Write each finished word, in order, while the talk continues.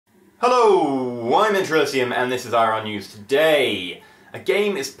Hello, I'm EnterElysium and this is IRL News. Today, a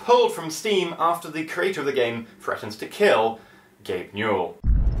game is pulled from Steam after the creator of the game threatens to kill Gabe Newell.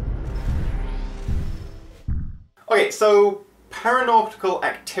 Okay, so Paranormal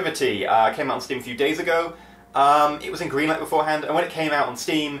Activity came out on Steam a few days ago. It was in Greenlight beforehand, and when it came out on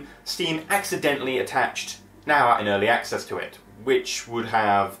Steam, Steam accidentally attached now out in early access to it, which would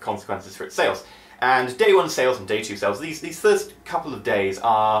have consequences for its sales. And day one sales and day two sales, these first couple of days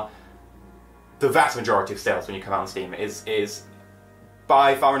are the vast majority of sales when you come out on Steam. Is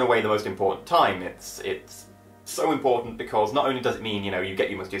by far and away the most important time. It's so important because not only does it mean, you get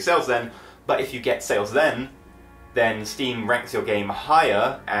your most due sales then, but if you get sales then Steam ranks your game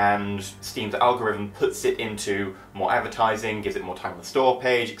higher and Steam's algorithm puts it into more advertising, gives it more time on the store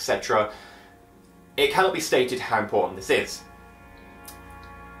page, etc. It cannot be stated how important this is.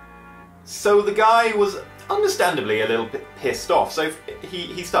 So the guy was understandably a little bit pissed off, so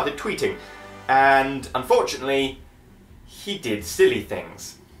he started tweeting. And unfortunately, he did silly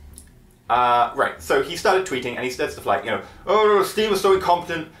things. Right, so he started tweeting and he said stuff like, oh, Steam is so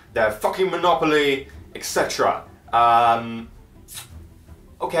incompetent, they're a fucking monopoly, etc.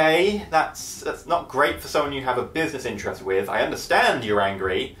 Okay, that's not great for someone you have a business interest with. I understand you're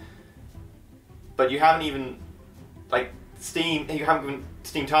angry, but you haven't even, you haven't given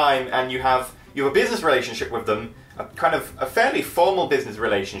Steam time, and you have a business relationship with them, a fairly formal business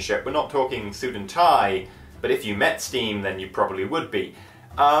relationship. We're not talking suit and tie, but if you met Steam, then you probably would be.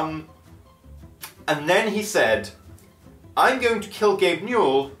 And then he said, I'm going to kill Gabe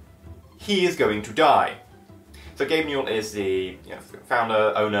Newell, he is going to die. So Gabe Newell is the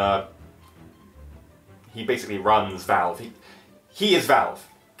founder, owner, he basically runs Valve. He is Valve.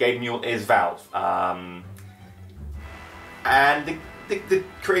 Gabe Newell is Valve. And the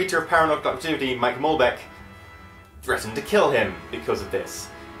creator of Paranormal Activity, Mike Malbec, threatened to kill him because of this.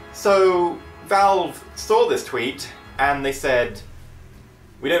 So Valve saw this tweet and they said,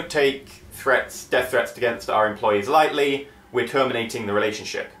 we don't take death threats against our employees lightly, we're terminating the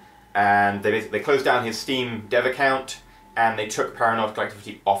relationship. And they closed down his Steam dev account and they took Paranormal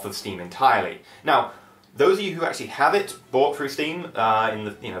Activity off of Steam entirely. Now, those of you who actually have it bought through Steam in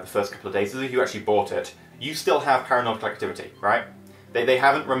the first couple of days, those of you who actually bought it, you still have Paranormal Activity, right? They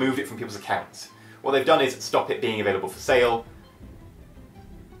haven't removed it from people's accounts. What they've done is stop it being available for sale,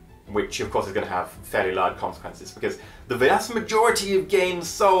 which of course is going to have fairly large consequences because the vast majority of games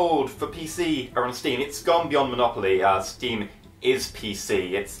sold for PC are on Steam. It's gone beyond Monopoly. Steam is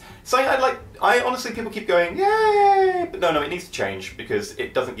PC. It's something I honestly, people keep going, yay! But no, it needs to change because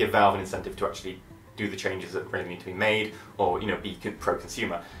it doesn't give Valve an incentive to actually do the changes that really need to be made or, be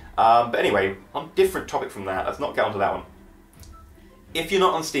pro-consumer. But anyway, on a different topic from that, let's not get onto that one. If you're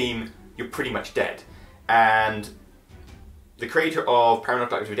not on Steam, you're pretty much dead. And the creator of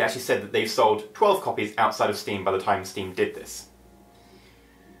Paranormal Activity actually said that they've sold 12 copies outside of Steam by the time Steam did this.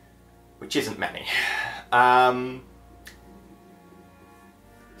 Which isn't many.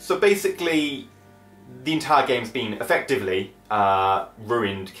 So basically, the entire game's been effectively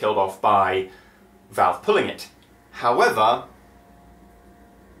ruined, killed off by Valve pulling it. However,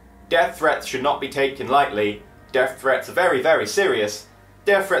 death threats should not be taken lightly. Death threats are very, very serious.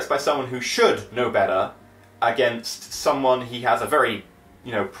 Death threats by someone who should know better against someone he has a very,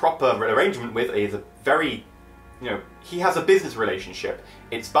 proper arrangement with, is a very, he has a business relationship.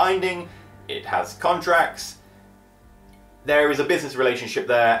 It's binding, it has contracts, there is a business relationship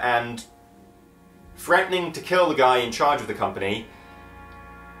there, and threatening to kill the guy in charge of the company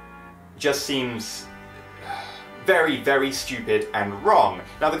just seems very, very stupid and wrong.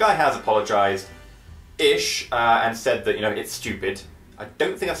 Now the guy has apologised-ish and said that, it's stupid. I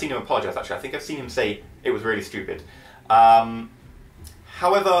don't think I've seen him apologise, actually. I think I've seen him say it was really stupid. However,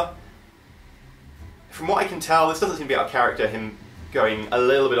 from what I can tell, this doesn't seem to be out of character, him going a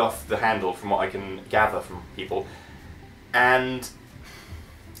little bit off the handle from what I can gather from people. And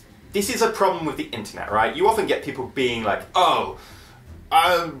this is a problem with the internet, right? You often get people being like, oh,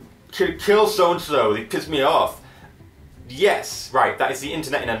 I could kill so-and-so, they pissed me off. Yes, right, that is the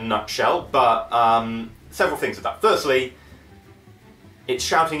internet in a nutshell, but several things with that. Firstly, it's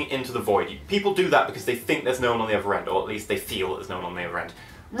shouting into the void. People do that because they think there's no one on the other end, or at least they feel there's no one on the other end.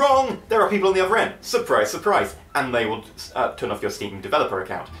 Wrong! There are people on the other end. Surprise, surprise. And they will turn off your Steam developer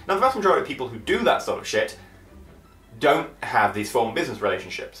account. Now, the vast majority of people who do that sort of shit don't have these formal business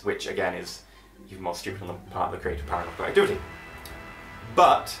relationships, which again is even more stupid on the part of the creator of Paranormal Activity.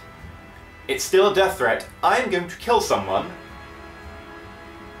 But it's still a death threat. I'm going to kill someone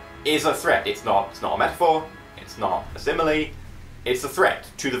is a threat. It's not a metaphor, it's not a simile, it's a threat.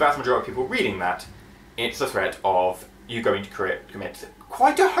 To the vast majority of people reading that, it's a threat of you going to commit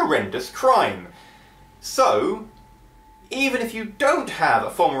quite a horrendous crime. So, even if you don't have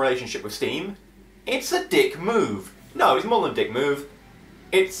a formal relationship with Steam, it's a dick move. No, it's more than a dick move.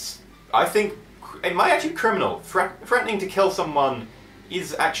 It's, I think, it might actually be criminal. Threatening to kill someone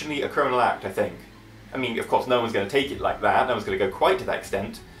is actually a criminal act, I think. I mean, of course, no one's going to take it like that. No one's going to go quite to that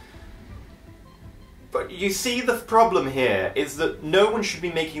extent. But you see, the problem here is that no one should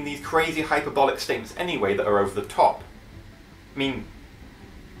be making these crazy hyperbolic statements anyway that are over the top. I mean,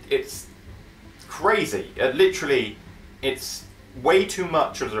 it's crazy. Literally, it's way too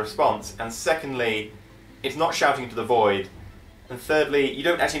much of a response, and secondly, it's not shouting into the void, and thirdly, you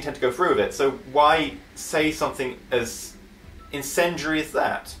don't actually intend to go through with it, so why say something as incendiary as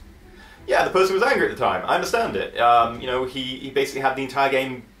that? Yeah, the person was angry at the time, I understand it. You know, he basically had the entire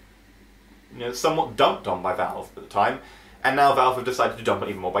game, you know, somewhat dumped on by Valve at the time, and now Valve have decided to dump it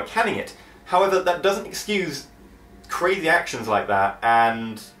even more by canning it. However, that doesn't excuse crazy actions like that,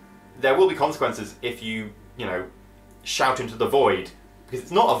 and there will be consequences if you know, shout into the void. Because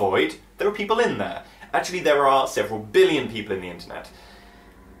it's not a void, there are people in there. Actually, there are several billion people in the internet.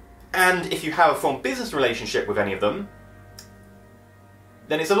 And if you have a formed business relationship with any of them,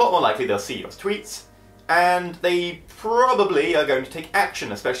 then it's a lot more likely they'll see your tweets, and they probably are going to take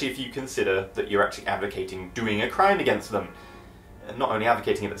action, especially if you consider that you're actually advocating doing a crime against them. And not only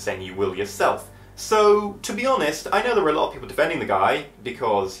advocating it, but saying you will yourself. So, to be honest, I know there were a lot of people defending the guy,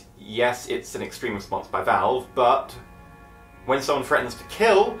 because, yes, it's an extreme response by Valve, but when someone threatens to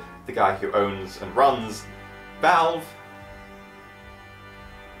kill the guy who owns and runs Valve,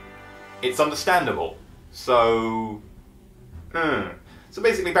 it's understandable. So, So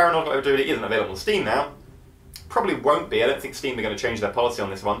basically, Baronautical Duty isn't available on Steam now. Probably won't be. I don't think Steam are going to change their policy on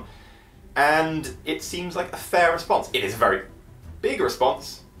this one. And it seems like a fair response. It is a very big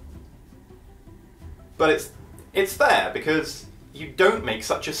response, but it's fair because you don't make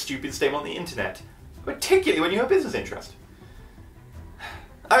such a stupid statement on the internet, particularly when you have a business interest.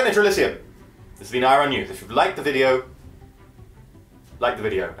 I'm EnterElysium. This has been IRL News. If you've liked the video, like the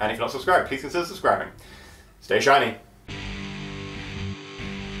video, and if you're not subscribed, please consider subscribing. Stay shiny.